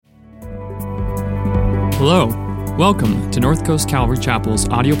Hello, welcome to North Coast Calvary Chapel's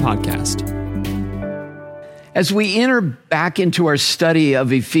audio podcast. As we enter back into our study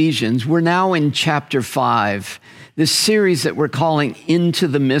of Ephesians, we're now in chapter 5, this series that we're calling Into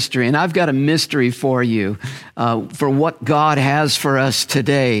the Mystery. And I've got a mystery for you, for what God has for us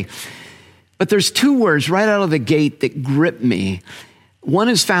today. But there's two words right out of the gate that grip me. One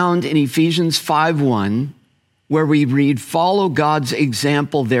is found in Ephesians 5:1, where we read, "Follow God's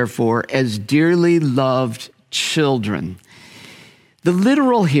example, therefore, as dearly loved children." The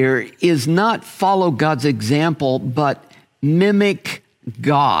literal here is not follow God's example, but mimic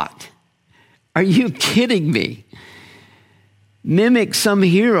God. Are you kidding me? Mimic some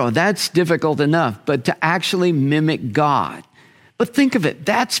hero, that's difficult enough, but to actually mimic God. But think of it,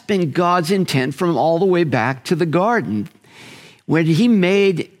 that's been God's intent from all the way back to the garden, when he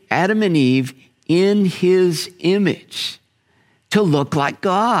made Adam and Eve in his image to look like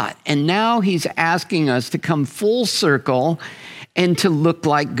God. And now he's asking us to come full circle and to look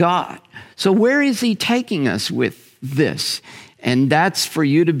like God. So where is he taking us with this? And that's for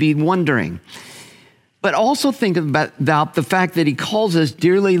you to be wondering. But also think about the fact that he calls us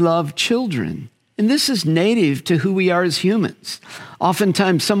dearly loved children. And this is native to who we are as humans.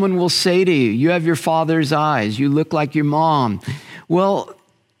 Oftentimes someone will say to you, "You have your father's eyes, you look like your mom." Well,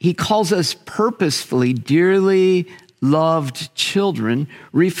 he calls us purposefully dearly loved children,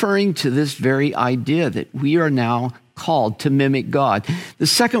 referring to this very idea that we are now called to mimic God. The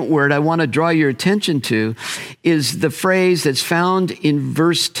second word I want to draw your attention to is the phrase that's found in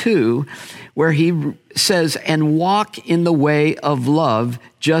verse 2, where he says, "And walk in the way of love,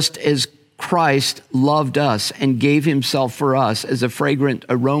 just as Christ loved us and gave himself for us as a fragrant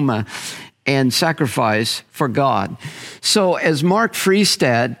aroma and sacrifice for God." So as Mark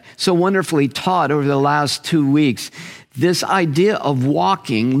Freestad so wonderfully taught over the last 2 weeks, this idea of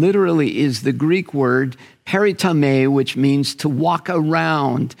walking literally is the Greek word peritome, which means to walk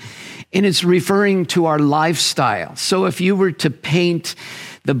around. And it's referring to our lifestyle. So if you were to paint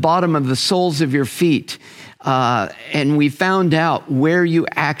the bottom of the soles of your feet, and we found out where you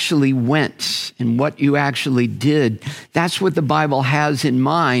actually went and what you actually did, that's what the Bible has in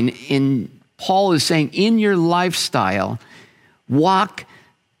mind. And Paul is saying, in your lifestyle, walk,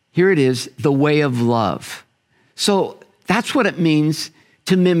 here it is, the way of love. So that's what it means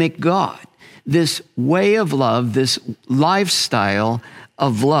to mimic God, this way of love, this lifestyle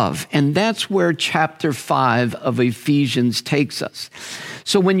of love. And that's where chapter 5 of Ephesians takes us.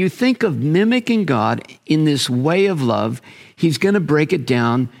 So when you think of mimicking God in this way of love, he's going to break it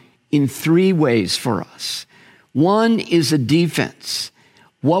down in 3 ways for us. One is a defense,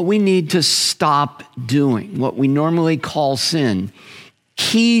 what we need to stop doing, what we normally call sin,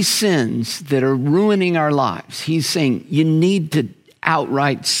 key sins that are ruining our lives. He's saying you need to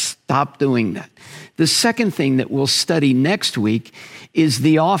outright stop doing that. The second thing that we'll study next week is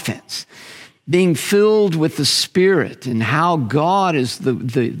the offense, being filled with the Spirit and how God is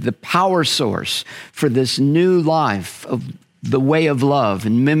the power source for this new life of the way of love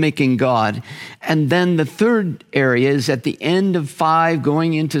and mimicking God. And then the third area is at the end of 5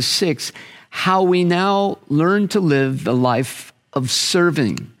 going into 6, how we now learn to live the life of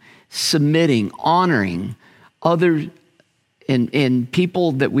serving, submitting, honoring other and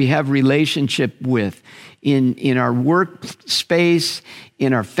people that we have relationship with in our workspace,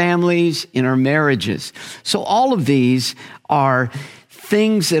 in our families, in our marriages. So all of these are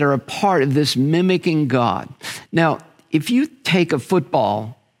things that are a part of this mimicking God. Now, if you take a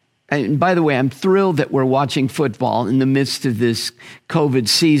football, and by the way, I'm thrilled that we're watching football in the midst of this COVID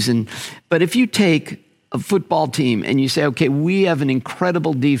season, but if you take a football team and you say, okay, we have an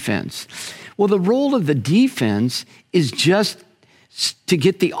incredible defense. Well, the role of the defense is just to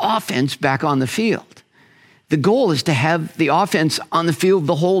get the offense back on the field. The goal is to have the offense on the field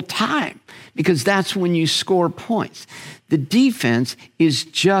the whole time, because that's when you score points. The defense is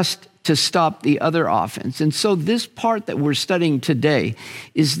just to stop the other offense. And so this part that we're studying today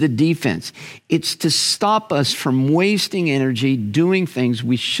is the defense. It's to stop us from wasting energy doing things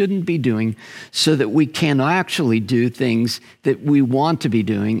we shouldn't be doing so that we can actually do things that we want to be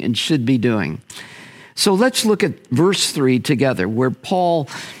doing and should be doing. So let's look at verse 3 together, where Paul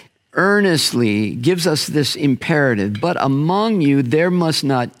earnestly gives us this imperative. "But among you there must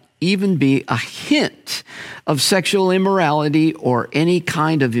not even be a hint of sexual immorality or any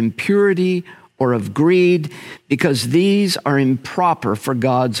kind of impurity or of greed, because these are improper for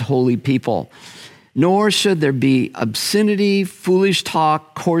God's holy people. Nor should there be obscenity, foolish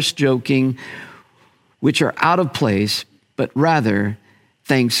talk, coarse joking, which are out of place, but rather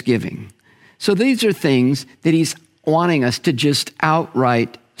thanksgiving." So these are things that he's wanting us to just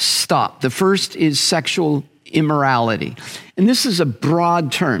outright stop. The first is sexual immorality. And this is a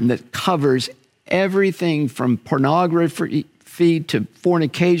broad term that covers everything from pornography to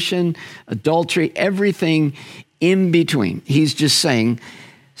fornication, adultery, everything in between. He's just saying,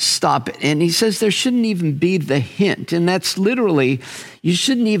 stop it. And he says there shouldn't even be the hint. And that's literally, you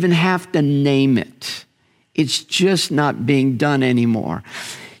shouldn't even have to name it. It's just not being done anymore.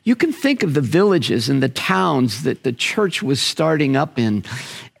 You can think of the villages and the towns that the church was starting up in,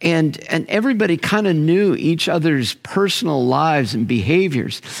 and everybody kind of knew each other's personal lives and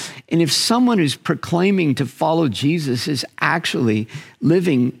behaviors. And if someone who's proclaiming to follow Jesus is actually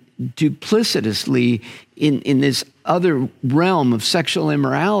living duplicitously in this other realm of sexual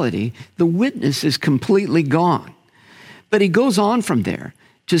immorality, the witness is completely gone. But he goes on from there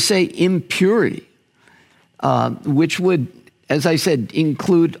to say impurity, which would, as I said,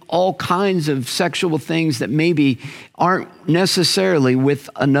 include all kinds of sexual things that maybe aren't necessarily with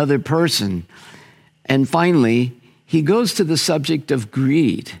another person. And finally, he goes to the subject of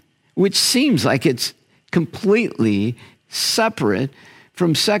greed, which seems like it's completely separate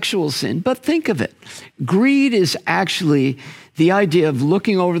from sexual sin. But think of it. Greed is actually the idea of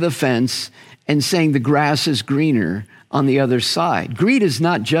looking over the fence and saying the grass is greener on the other side. Greed is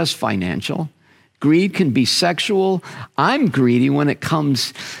not just financial. Greed can be sexual. I'm greedy when it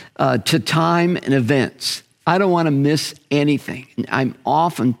comes to time and events. I don't want to miss anything. I'm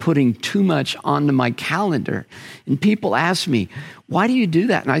often putting too much onto my calendar. And people ask me, why do you do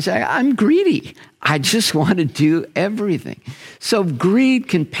that? And I say, I'm greedy. I just want to do everything. So greed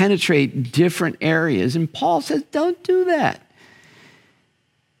can penetrate different areas. And Paul says, don't do that.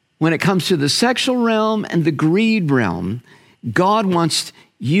 When it comes to the sexual realm and the greed realm, God wants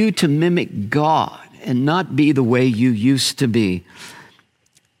you to mimic God and not be the way you used to be.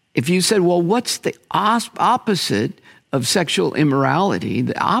 If you said, well, what's the opposite of sexual immorality?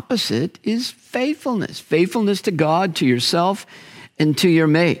 The opposite is faithfulness. Faithfulness to God, to yourself, and to your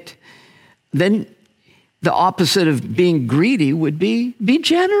mate. Then the opposite of being greedy would be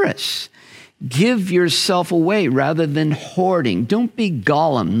generous. Give yourself away rather than hoarding. Don't be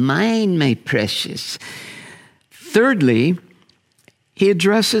Gollum. Mine, my precious. Thirdly, he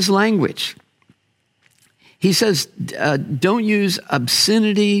addresses language. He says, don't use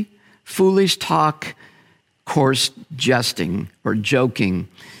obscenity, foolish talk, coarse jesting or joking,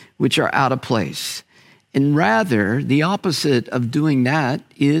 which are out of place. And rather, the opposite of doing that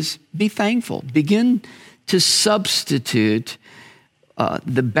is be thankful. Begin to substitute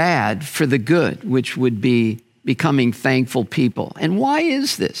the bad for the good, which would be becoming thankful people. And why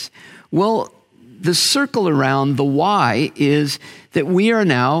is this? Well, the circle around the why is that we are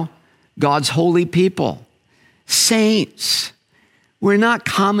now God's holy people, saints. We're not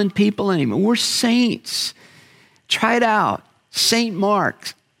common people anymore. We're saints. Try it out. Saint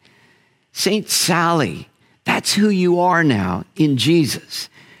Mark, Saint Sally. That's who you are now in Jesus,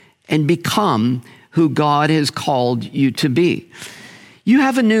 and become who God has called you to be. You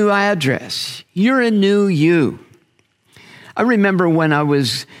have a new address. You're a new you. I remember when I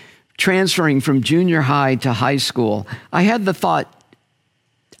was transferring from junior high to high school, I had the thought,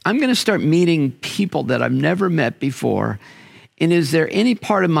 I'm going to start meeting people that I've never met before. And is there any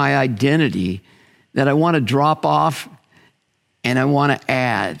part of my identity that I want to drop off and I want to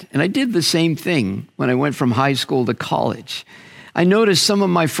add? And I did the same thing when I went from high school to college. I noticed some of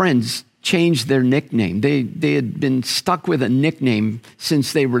my friends changed their nickname. They had been stuck with a nickname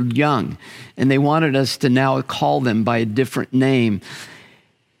since they were young, and they wanted us to now call them by a different name.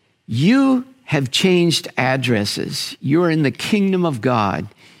 You have changed addresses. You're in the kingdom of God.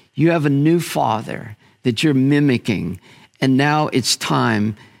 You have a new father that you're mimicking, and now it's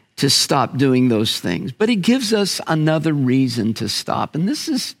time to stop doing those things. But he gives us another reason to stop, and this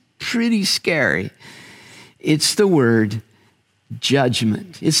is pretty scary. It's the word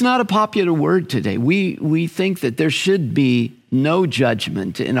judgment. It's not a popular word today. We think that there should be no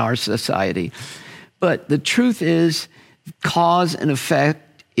judgment in our society. But the truth is, cause and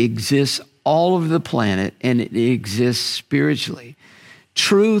effect exists all over the planet, and it exists spiritually.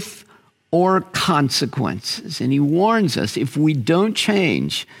 Truth or consequences. And he warns us, if we don't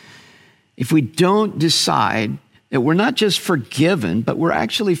change, if we don't decide that we're not just forgiven, but we're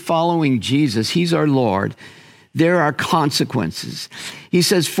actually following Jesus, he's our Lord, there are consequences. He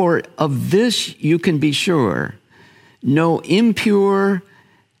says, for of this you can be sure, no impure,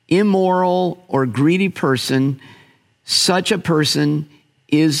 immoral, or greedy person, such a person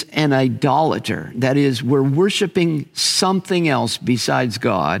is an idolater. That is, we're worshiping something else besides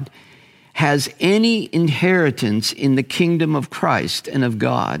God, has any inheritance in the kingdom of Christ and of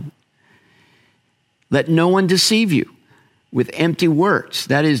God. Let no one deceive you. with empty words.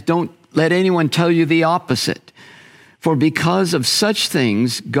 That is, don't let anyone tell you the opposite. For because of such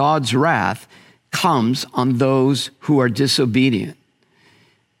things, God's wrath comes on those who are disobedient.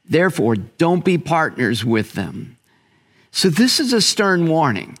 Therefore, don't be partners with them. So this is a stern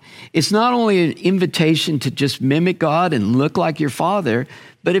warning. It's not only an invitation to just mimic God and look like your Father,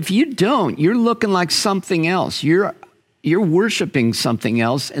 but if you don't, you're looking like something else. You're worshiping something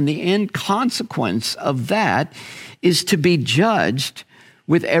else, and the end consequence of that is to be judged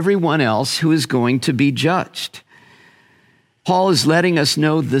with everyone else who is going to be judged. Paul is letting us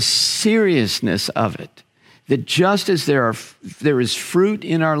know the seriousness of it, that just as there is fruit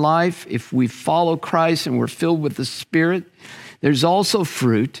in our life, if we follow Christ and we're filled with the Spirit, there's also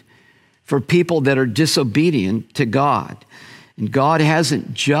fruit for people that are disobedient to God. And God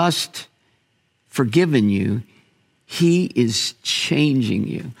hasn't just forgiven you, He is changing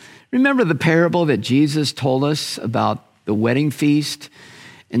you. Remember the parable that Jesus told us about the wedding feast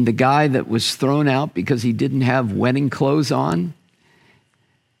and the guy that was thrown out because he didn't have wedding clothes on?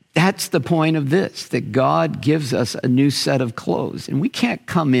 That's the point of this, that God gives us a new set of clothes. And we can't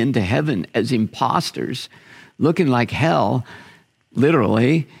come into heaven as imposters, looking like hell,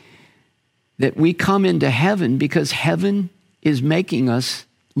 literally. That we come into heaven because heaven is making us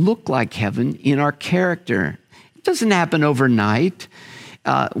look like heaven in our character. It doesn't happen overnight.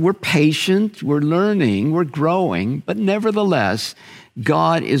 We're patient, we're learning, we're growing, but nevertheless,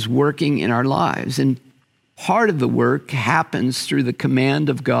 God is working in our lives. And part of the work happens through the command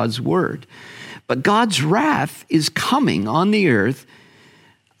of God's word. But God's wrath is coming on the earth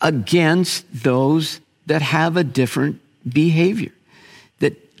against those that have a different behavior,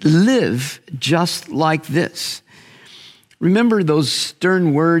 that live just like this. Remember those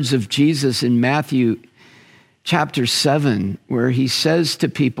stern words of Jesus in Matthew chapter 7, where he says to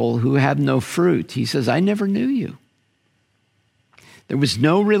people who have no fruit, he says, I never knew you. There was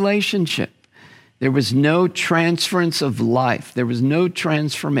no relationship. There was no transference of life. There was no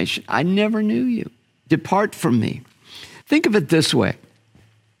transformation. I never knew you. Depart from me. Think of it this way.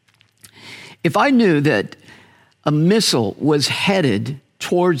 If I knew that a missile was headed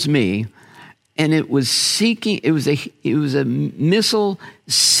towards me and it was a missile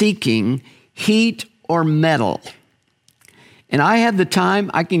seeking heat or metal, and I had the time,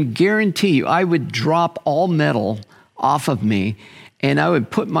 I can guarantee you I would drop all metal off of me and I would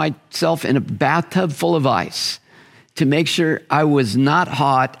put myself in a bathtub full of ice to make sure I was not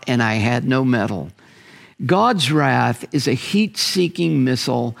hot and I had no metal. God's wrath is a heat-seeking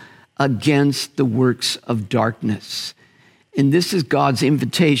missile against the works of darkness. And this is God's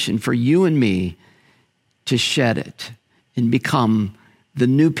invitation for you and me to shed it and become the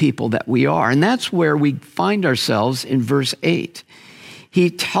new people that we are. And that's where we find ourselves in verse 8.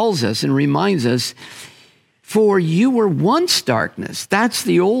 He tells us and reminds us, for you were once darkness, that's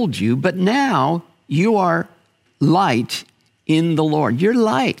the old you, but now you are light in the Lord. You're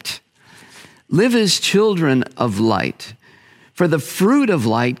light. Live as children of light. For the fruit of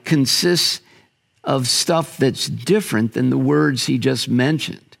light consists of stuff that's different than the words he just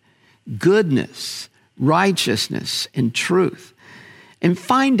mentioned. Goodness, righteousness, and truth. And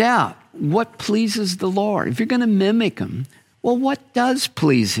find out what pleases the Lord. If you're going to mimic him, well, what does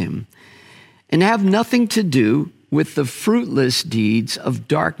please him? And have nothing to do with the fruitless deeds of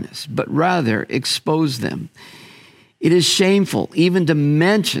darkness, but rather expose them. It is shameful even to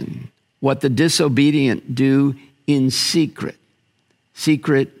mention what the disobedient do in secret.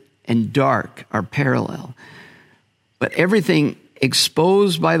 Secret and dark are parallel. But everything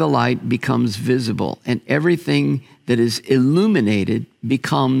exposed by the light becomes visible, and everything that is illuminated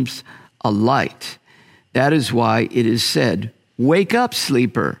becomes a light. That is why it is said, wake up,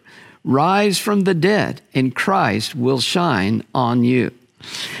 sleeper. Rise from the dead, and Christ will shine on you.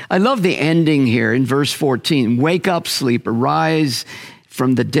 I love the ending here in verse 14. Wake up, sleeper, rise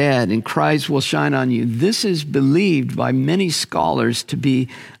from the dead, and Christ will shine on you. This is believed by many scholars to be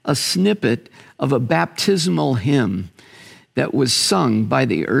a snippet of a baptismal hymn that was sung by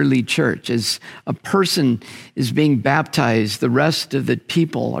the early church. As a person is being baptized, the rest of the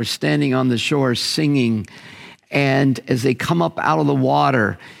people are standing on the shore singing, and as they come up out of the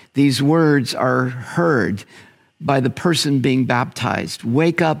water, these words are heard by the person being baptized.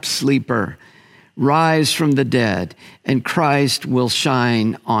 Wake up, sleeper, rise from the dead, and Christ will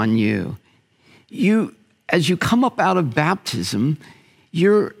shine on you. As you come up out of baptism,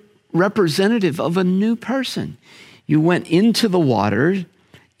 you're representative of a new person. You went into the water.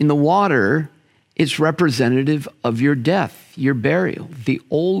 In the water, it's representative of your death, your burial, the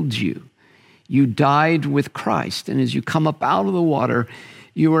old you. You died with Christ, and as you come up out of the water,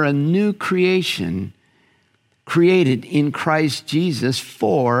 you are a new creation created in Christ Jesus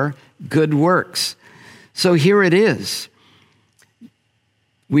for good works. So here it is.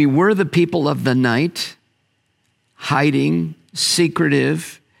 We were the people of the night, hiding,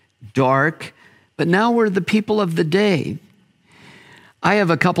 secretive, dark, but now we're the people of the day. I have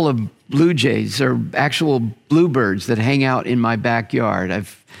a couple of blue jays, or actual bluebirds, that hang out in my backyard.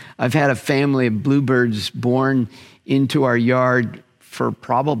 I've had a family of bluebirds born into our yard for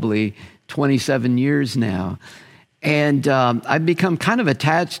probably 27 years now. And I've become kind of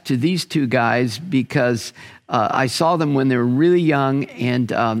attached to these two guys because I saw them when they were really young,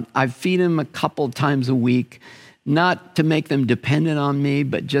 and I feed them a couple times a week, not to make them dependent on me,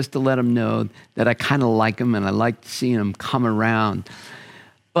 but just to let them know that I kind of like them and I like seeing them come around.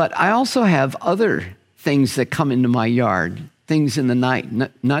 But I also have other things that come into my yard, things in the night,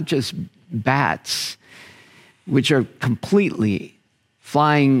 not just bats, which are completely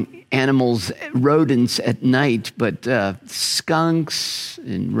flying animals, rodents at night, but skunks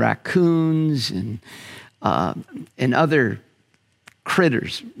and raccoons and other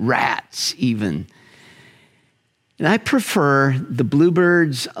critters, rats even. And I prefer the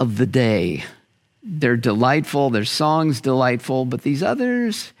bluebirds of the day. They're delightful, their song's delightful, but these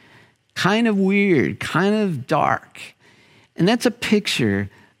others, kind of weird, kind of dark. And that's a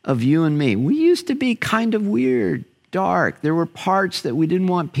picture of you and me. We used to be kind of weird, dark. There were parts that we didn't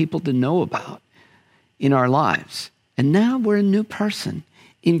want people to know about in our lives. And now we're a new person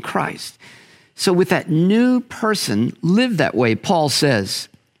in Christ. So with that new person, live that way. Paul says,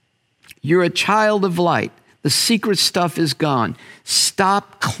 you're a child of light. The secret stuff is gone.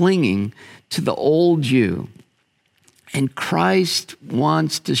 Stop clinging to the old you. And Christ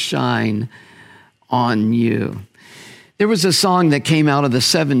wants to shine on you. There was a song that came out of the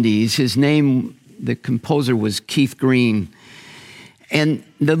 70s. His name, the composer, was Keith Green. And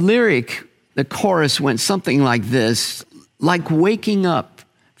the lyric, the chorus went something like this: like waking up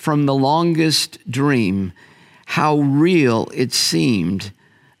from the longest dream, how real it seemed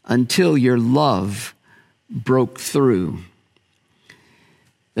until your love broke through.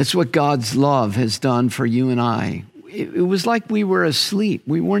 That's what God's love has done for you and I. It was like we were asleep.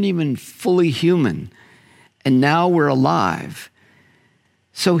 We weren't even fully human. And now we're alive.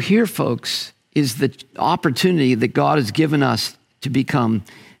 So here, folks, is the opportunity that God has given us to become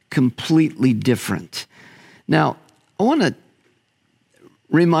completely different. Now, I want to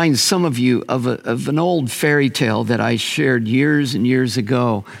remind some of you of an old fairy tale that I shared years and years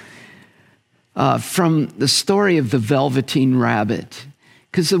ago from the story of the Velveteen Rabbit.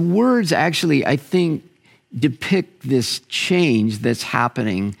 Because the words actually, I think, depict this change that's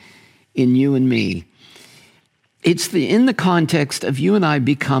happening in you and me. It's in the context of you and I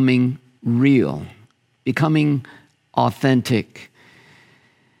becoming real, becoming authentic.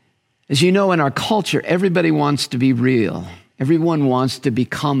 As you know, in our culture, everybody wants to be real. Everyone wants to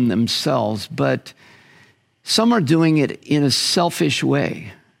become themselves, but some are doing it in a selfish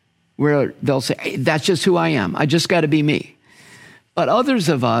way, where they'll say, hey, that's just who I am. I just got to be me. But others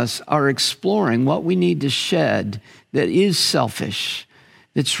of us are exploring what we need to shed that is selfish,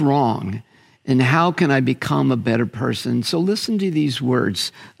 that's wrong, and how can I become a better person? So listen to these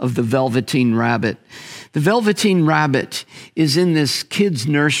words of the Velveteen Rabbit. The Velveteen Rabbit is in this kid's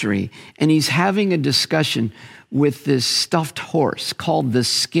nursery, and he's having a discussion with this stuffed horse called the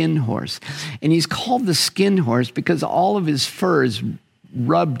Skin Horse. And he's called the Skin Horse because all of his fur is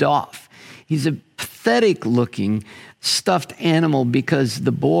rubbed off. He's a pathetic looking stuffed animal because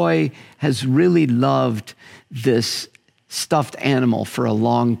the boy has really loved this stuffed animal for a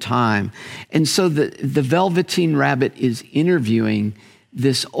long time. And so the Velveteen Rabbit is interviewing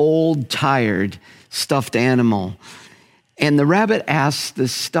this old, tired stuffed animal. And the rabbit asks the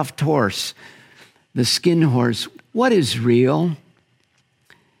stuffed horse, the Skin Horse, what is real?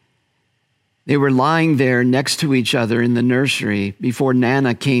 They were lying there next to each other in the nursery before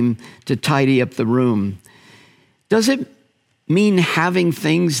Nana came to tidy up the room. Does it mean having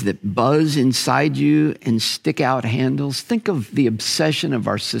things that buzz inside you and stick out handles? Think of the obsession of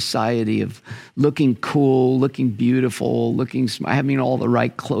our society of looking cool, looking beautiful, having all the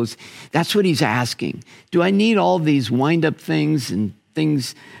right clothes. That's what he's asking. Do I need all these wind-up things and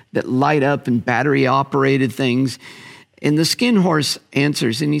things that light up and battery-operated things? And the Skin Horse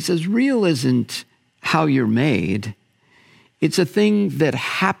answers, and he says, real isn't how you're made. It's a thing that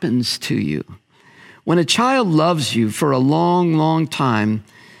happens to you. When a child loves you for a long, long time,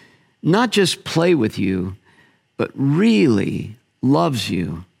 not just play with you, but really loves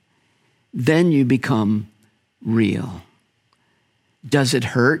you, then you become real. Does it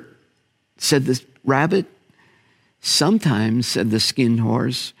hurt? Said the rabbit. Sometimes, said the Skin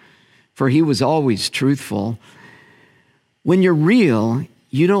Horse. for he was always truthful. When you're real,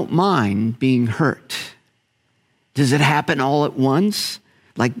 you don't mind being hurt. Does it happen all at once,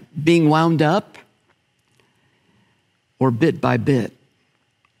 like being wound up? Or bit by bit?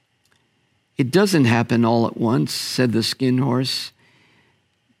 It doesn't happen all at once, said the skin horse.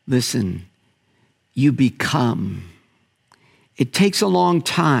 Listen, you become. It takes a long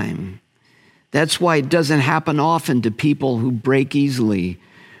time. That's why it doesn't happen often to people who break easily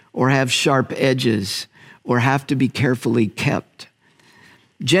or have sharp edges or have to be carefully kept.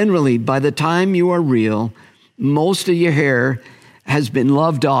 Generally, by the time you are real, most of your hair has been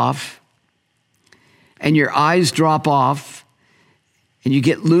loved off and your eyes drop off and you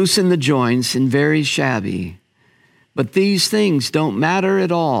get loose in the joints and very shabby. But these things don't matter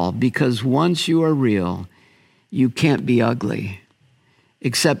at all because once you are real, you can't be ugly,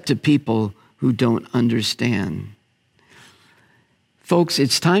 except to people who don't understand. Folks,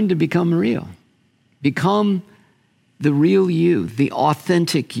 it's time to become real. Become the real you, the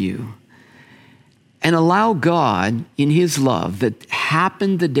authentic you, and allow God in his love that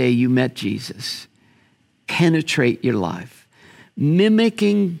happened the day you met Jesus penetrate your life.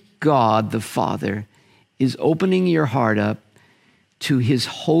 Mimicking God the Father is opening your heart up to his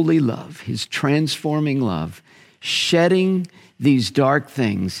holy love, his transforming love, shedding these dark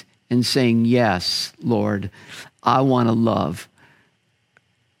things and saying, yes, Lord, I want to love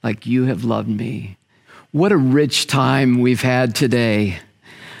like you have loved me. What a rich time we've had today.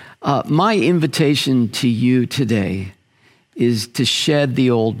 My invitation to you today is to shed the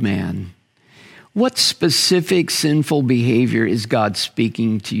old man. What specific sinful behavior is God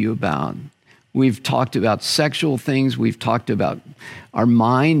speaking to you about? We've talked about sexual things. We've talked about our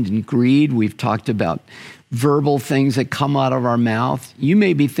mind and greed. We've talked about verbal things that come out of our mouth. You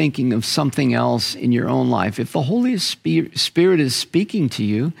may be thinking of something else in your own life. If the Holy Spirit is speaking to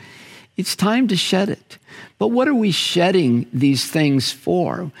you, it's time to shed it. But what are we shedding these things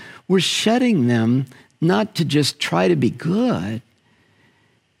for? We're shedding them not to just try to be good.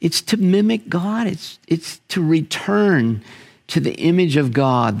 It's to mimic God. It's to return to the image of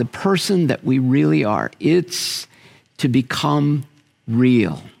God, the person that we really are. It's to become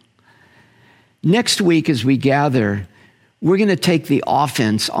real. Next week, as we gather, we're going to take the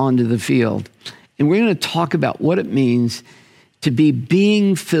offense onto the field, and we're going to talk about what it means to be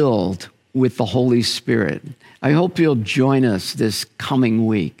being filled with the Holy Spirit. I hope you'll join us this coming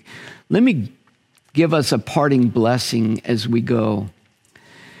week. Let me give us a parting blessing as we go.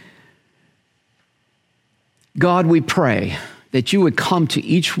 God, we pray that you would come to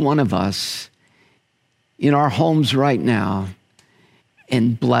each one of us in our homes right now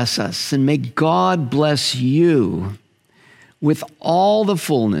and bless us. And may God bless you with all the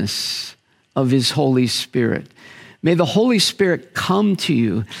fullness of his Holy Spirit. May the Holy Spirit come to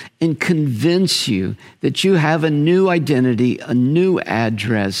you and convince you that you have a new identity, a new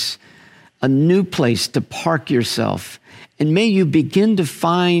address, a new place to park yourself. And may you begin to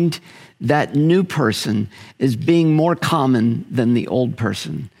find that new person as being more common than the old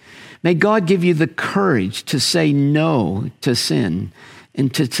person. May God give you the courage to say no to sin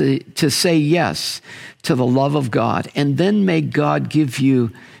and to say yes to the love of God. And then may God give you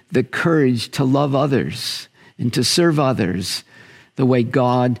the courage to love others and to serve others the way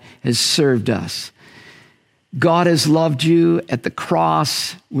God has served us. God has loved you at the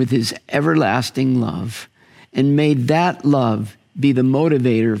cross with his everlasting love. And may that love be the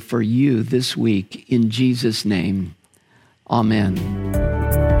motivator for you this week in Jesus' name. Amen.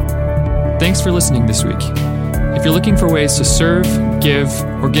 Thanks for listening this week. If you're looking for ways to serve, give,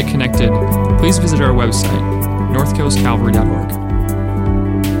 or get connected, please visit our website, northcoastcalvary.org.